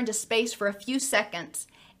stare into space for a few seconds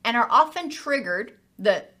and are often triggered.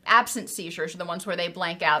 The absence seizures are the ones where they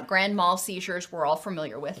blank out. Grand mal seizures we're all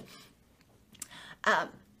familiar with.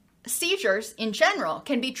 Seizures in general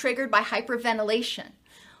can be triggered by hyperventilation.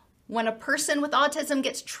 When a person with autism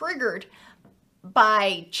gets triggered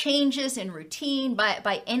by changes in routine,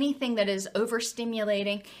 by anything that is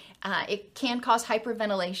overstimulating, it can cause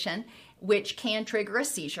hyperventilation, which can trigger a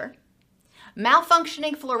seizure.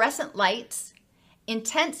 Malfunctioning fluorescent lights,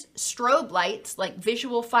 intense strobe lights like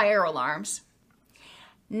visual fire alarms,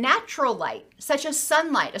 natural light, such as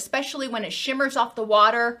sunlight, especially when it shimmers off the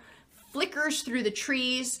water, flickers through the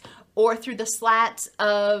trees, or through the slats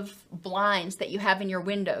of blinds that you have in your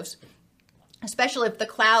windows. Especially if the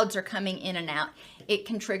clouds are coming in and out, it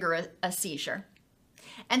can trigger a seizure.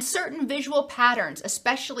 And certain visual patterns,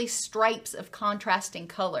 especially stripes of contrasting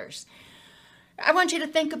colors. I want you to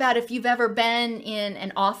think about if you've ever been in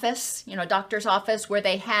an office, a doctor's office, where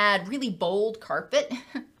they had really bold carpet.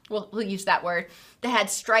 We'll use that word. That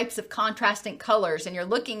had stripes of contrasting colors, and you're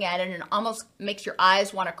looking at it and it almost makes your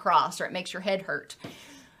eyes want to cross, or it makes your head hurt.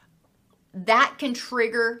 That can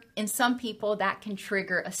trigger, in some people, that can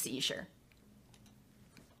trigger a seizure.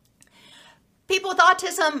 People with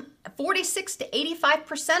autism, 46 to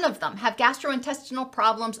 85% of them have gastrointestinal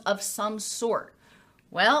problems of some sort.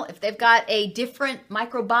 Well, if they've got a different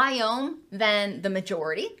microbiome than the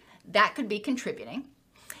majority, that could be contributing.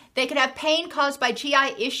 They could have pain caused by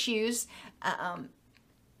GI issues.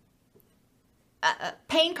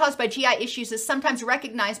 Pain caused by GI issues is sometimes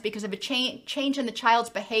recognized because of a change in the child's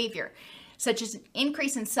behavior, such as an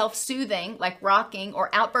increase in self-soothing, like rocking, or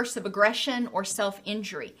outbursts of aggression or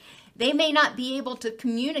self-injury. They may not be able to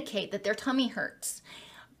communicate that their tummy hurts.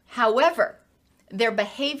 However, their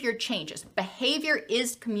behavior changes. Behavior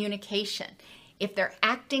is communication. If they're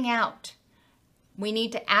acting out, we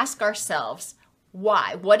need to ask ourselves,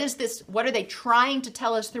 why? What is this? What are they trying to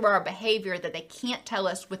tell us through our behavior that they can't tell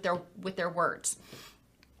us with their words?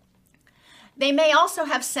 They may also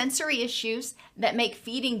have sensory issues that make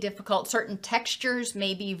feeding difficult. Certain textures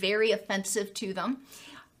may be very offensive to them.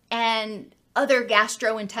 And other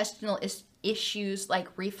gastrointestinal issues like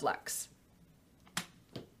reflux.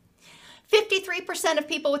 53% of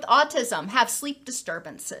people with autism have sleep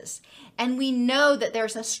disturbances, and we know that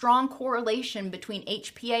there's a strong correlation between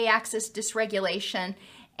HPA axis dysregulation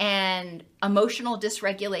and emotional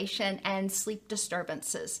dysregulation and sleep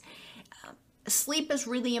disturbances. Sleep is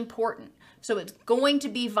really important, so it's going to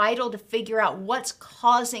be vital to figure out what's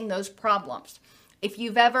causing those problems. If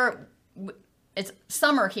you've ever, it's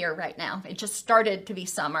summer here right now, it just started to be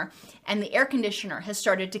summer, and the air conditioner has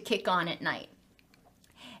started to kick on at night.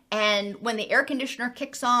 And when the air conditioner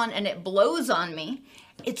kicks on and it blows on me,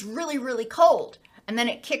 it's really, really cold. And then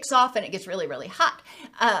it kicks off and it gets really, really hot.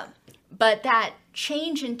 But that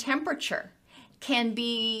change in temperature can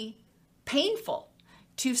be painful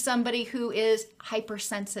to somebody who is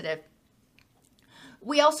hypersensitive.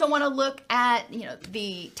 We also want to look at,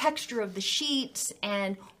 the texture of the sheets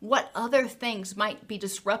and what other things might be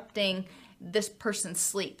disrupting this person's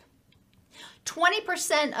sleep.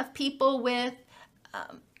 20% of people with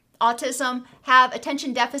autism have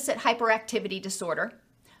attention deficit hyperactivity disorder.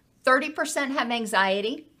 30% have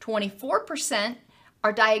anxiety. 24%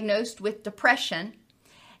 are diagnosed with depression.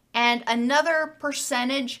 And another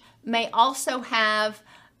percentage may also have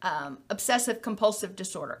obsessive compulsive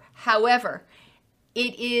disorder. However,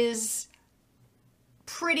 it is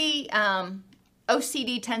pretty,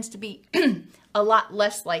 OCD tends to be a lot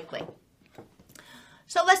less likely.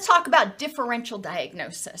 So let's talk about differential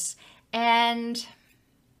diagnosis. And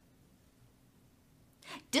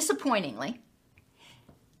Disappointingly,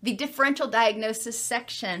 the differential diagnosis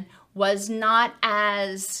section was not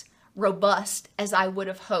as robust as I would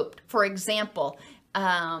have hoped. For example,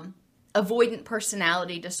 avoidant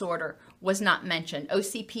personality disorder was not mentioned.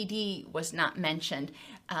 OCPD was not mentioned.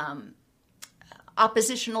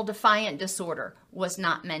 Oppositional defiant disorder was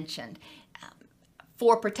not mentioned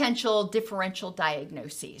for potential differential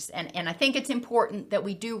diagnoses. And I think it's important that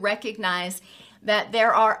we do recognize that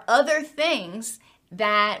there are other things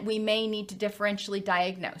that we may need to differentially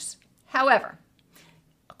diagnose. However,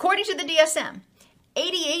 according to the DSM,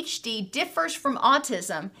 ADHD differs from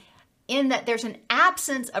autism in that there's an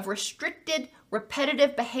absence of restricted,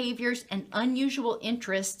 repetitive behaviors and unusual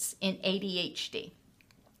interests in ADHD.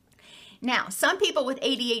 Now, some people with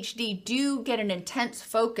ADHD do get an intense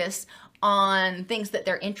focus on things that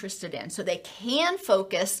they're interested in. So they can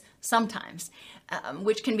focus sometimes,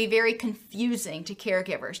 which can be very confusing to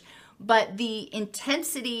caregivers. But the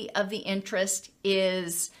intensity of the interest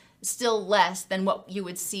is still less than what you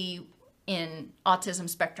would see in autism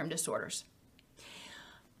spectrum disorders.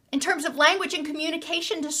 In terms of language and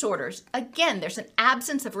communication disorders, again, there's an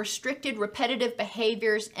absence of restricted, repetitive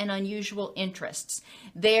behaviors and unusual interests.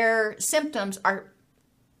 Their symptoms are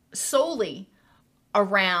solely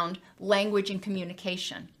around language and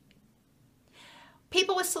communication.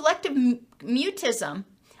 People with selective mutism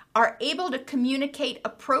are able to communicate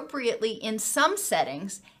appropriately in some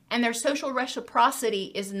settings, and their social reciprocity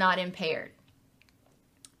is not impaired.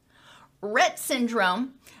 Rett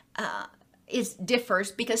syndrome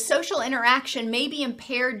differs because social interaction may be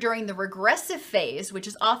impaired during the regressive phase, which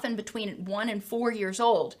is often between 1 and 4 years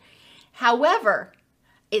old. However,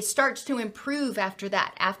 it starts to improve after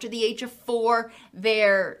that. After the age of 4,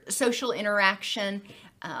 their social interaction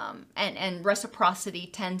and reciprocity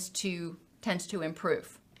tends to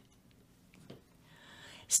improve.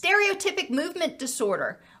 Stereotypic movement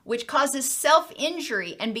disorder, which causes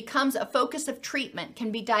self-injury and becomes a focus of treatment,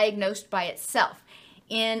 can be diagnosed by itself.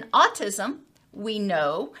 In autism, we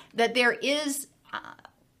know that there is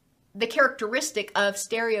the characteristic of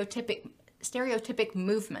stereotypic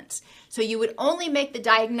movements. So you would only make the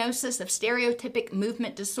diagnosis of stereotypic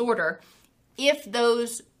movement disorder if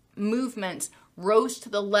those movements rose to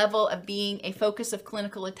the level of being a focus of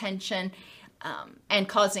clinical attention and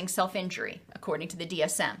causing self-injury, according to the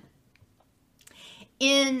DSM.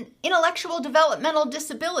 In intellectual developmental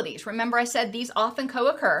disabilities, remember I said these often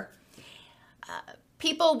co-occur,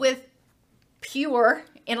 people with pure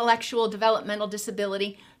intellectual developmental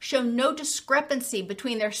disability show no discrepancy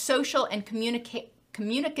between their social and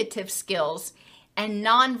communicative skills and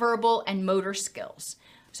nonverbal and motor skills.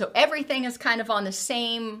 So everything is kind of on the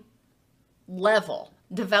same level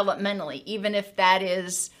developmentally, even if that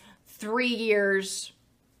is 3 years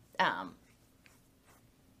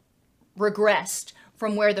regressed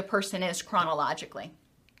from where the person is chronologically.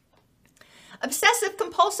 Obsessive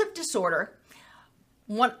compulsive disorder,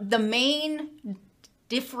 the main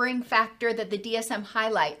differing factor that the DSM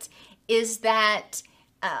highlights is that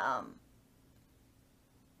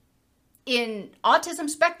in autism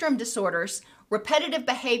spectrum disorders, repetitive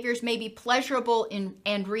behaviors may be pleasurable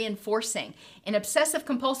and reinforcing. In obsessive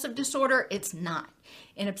compulsive disorder, it's not.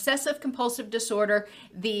 In obsessive compulsive disorder,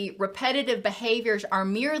 the repetitive behaviors are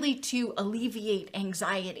merely to alleviate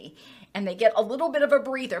anxiety, and they get a little bit of a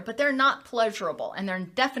breather, but they're not pleasurable, and they're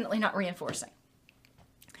definitely not reinforcing.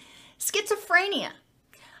 Schizophrenia.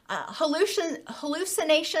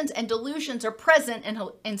 Hallucinations and delusions are present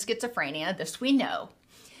in schizophrenia, this we know.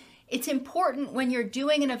 It's important when you're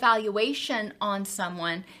doing an evaluation on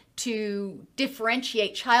someone to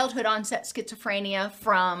differentiate childhood onset schizophrenia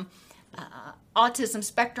from autism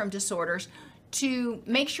spectrum disorders to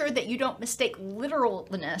make sure that you don't mistake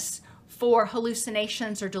literalness for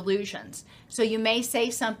hallucinations or delusions. So you may say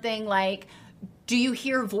something like, "Do you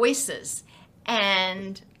hear voices?"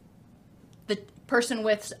 And the person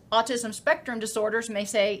with autism spectrum disorders may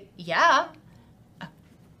say, "Yeah."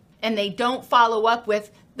 And they don't follow up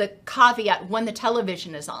with the caveat when the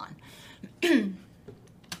television is on.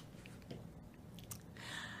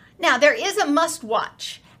 Now, there is a must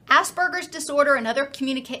watch. Asperger's disorder and other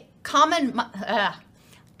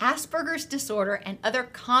Asperger's disorder and other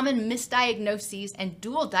common misdiagnoses and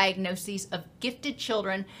dual diagnoses of gifted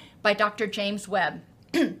children by Dr. James Webb.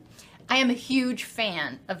 I am a huge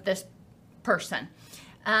fan of this person.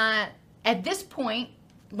 At this point,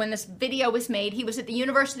 when this video was made, he was at the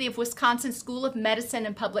University of Wisconsin School of Medicine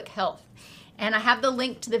and Public Health. And I have the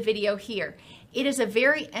link to the video here. It is a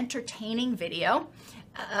very entertaining video.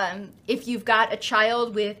 If you've got a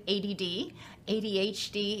child with ADD,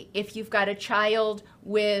 ADHD, if you've got a child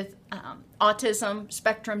with autism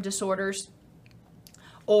spectrum disorders,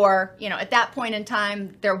 Or, at that point in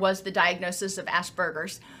time, there was the diagnosis of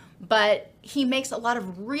Asperger's. But he makes a lot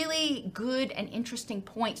of really good and interesting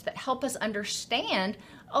points that help us understand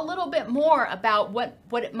a little bit more about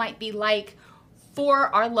what it might be like for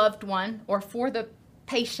our loved one or for the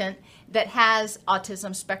patient that has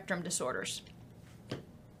autism spectrum disorders.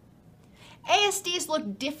 ASDs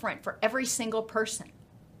look different for every single person.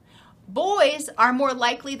 Boys are more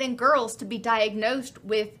likely than girls to be diagnosed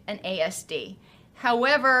with an ASD.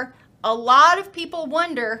 However, a lot of people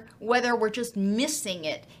wonder whether we're just missing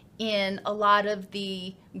it in a lot of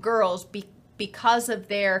the girls because of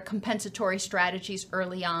their compensatory strategies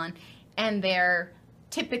early on and their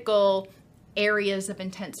typical areas of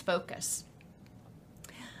intense focus.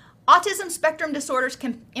 Autism spectrum disorders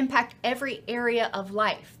can impact every area of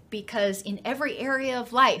life because in every area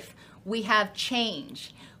of life we have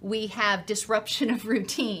change, we have disruption of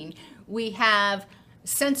routine, we have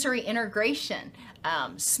sensory integration,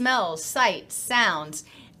 smells, sights, sounds.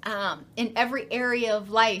 In every area of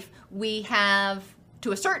life we have,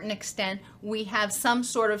 to a certain extent, we have some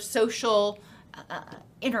sort of social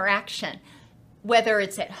interaction, whether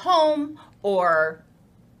it's at home or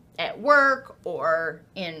at work or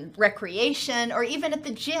in recreation or even at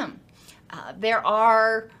the gym. There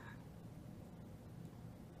are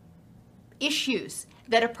issues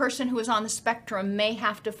that a person who is on the spectrum may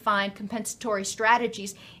have to find compensatory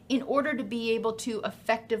strategies in order to be able to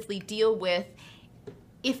effectively deal with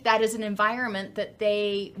if that is an environment that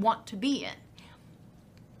they want to be in.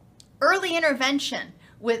 Early intervention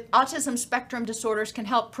with autism spectrum disorders can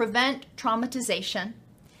help prevent traumatization,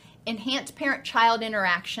 enhance parent-child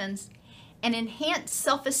interactions, and enhance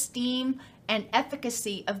self-esteem and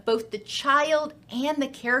efficacy of both the child and the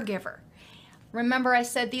caregiver. Remember, I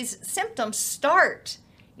said these symptoms start,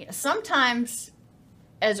 sometimes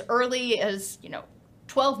as early as,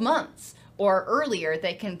 12 months or earlier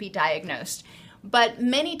they can be diagnosed. But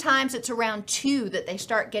many times it's around 2 that they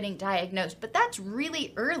start getting diagnosed. But that's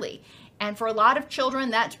really early. And for a lot of children,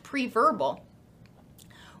 that's pre-verbal,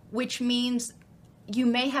 which means you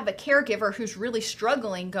may have a caregiver who's really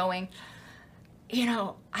struggling going,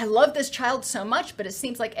 I love this child so much, but it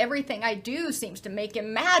seems like everything I do seems to make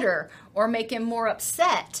him madder or make him more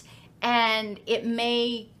upset. And it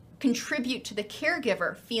may contribute to the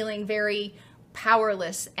caregiver feeling very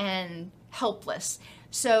powerless and helpless.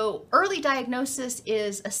 So early diagnosis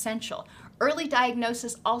is essential. Early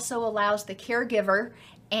diagnosis also allows the caregiver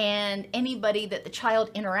and anybody that the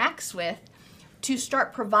child interacts with to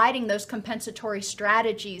start providing those compensatory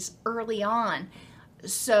strategies early on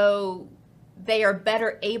so they are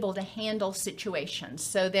better able to handle situations.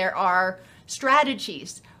 So there are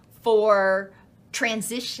strategies for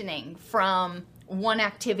transitioning from one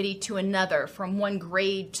activity to another, from one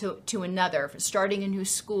grade to another, starting a new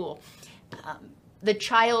school. The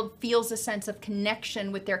child feels a sense of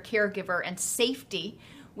connection with their caregiver and safety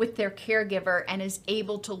with their caregiver and is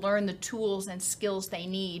able to learn the tools and skills they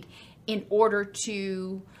need in order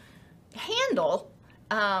to handle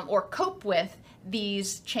or cope with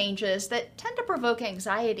these changes that tend to provoke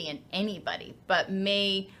anxiety in anybody, but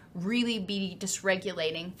may really be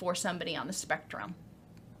dysregulating for somebody on the spectrum.